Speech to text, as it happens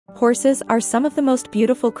Horses are some of the most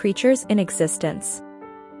beautiful creatures in existence,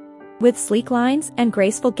 with sleek lines and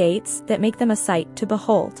graceful gaits that make them a sight to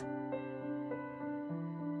behold.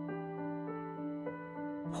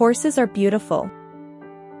 Horses are beautiful,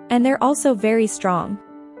 and they're also very strong.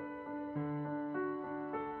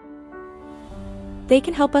 They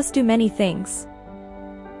can help us do many things,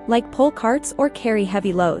 like pull carts or carry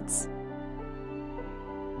heavy loads.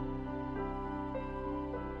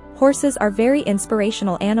 Horses are very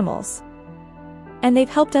inspirational animals, and they've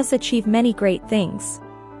helped us achieve many great things.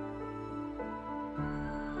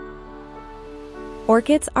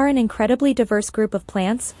 Orchids are an incredibly diverse group of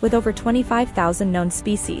plants with over 25,000 known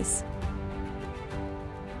species.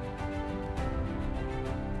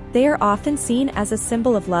 They are often seen as a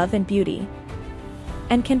symbol of love and beauty,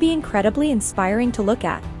 and can be incredibly inspiring to look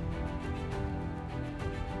at.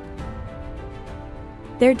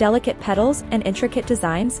 Their delicate petals and intricate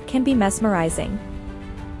designs can be mesmerizing,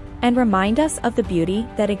 and remind us of the beauty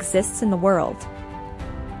that exists in the world.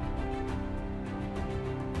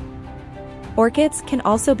 Orchids can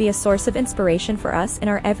also be a source of inspiration for us in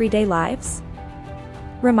our everyday lives,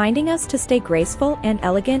 reminding us to stay graceful and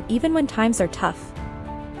elegant even when times are tough.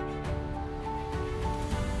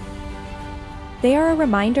 They are a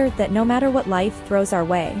reminder that no matter what life throws our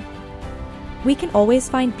way, we can always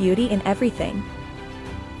find beauty in everything.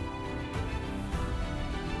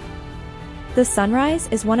 The sunrise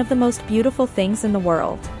is one of the most beautiful things in the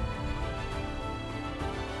world.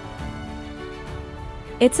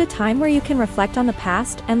 It's a time where you can reflect on the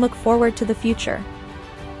past and look forward to the future.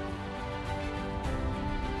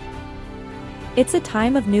 It's a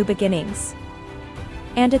time of new beginnings,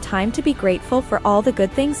 and a time to be grateful for all the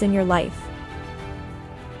good things in your life.